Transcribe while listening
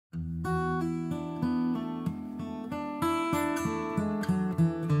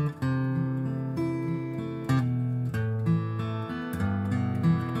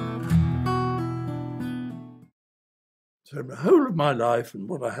So the whole of my life and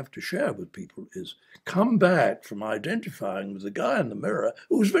what I have to share with people is come back from identifying with the guy in the mirror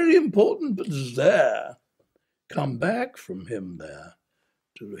who's very important but is there. Come back from him there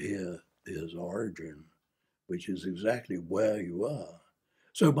to hear his origin, which is exactly where you are.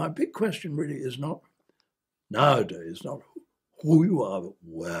 So my big question really is not nowadays, not who you are, but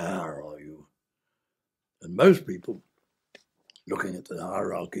where are you? And most people, looking at the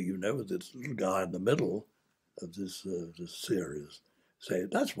hierarchy, with this little guy in the middle of this series, say,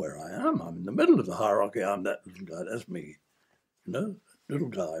 that's where I am. I'm in the middle of the hierarchy. I'm that little guy. That's me. Little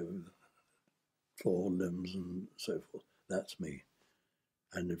guy with 4 limbs and so forth. That's me.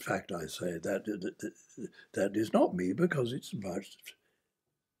 And in fact, I say that is not me because it's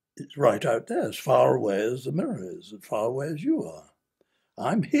right out there, as far away as the mirror is, as far away as you are.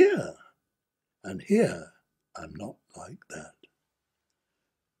 I'm here. And here, I'm not like that.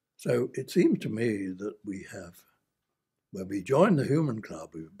 So it seems to me that when we join the human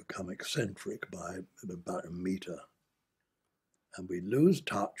club, we've become eccentric by about a meter. And we lose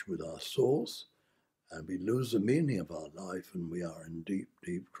touch with our source, and we lose the meaning of our life, and we are in deep,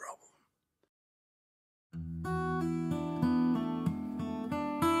 deep trouble.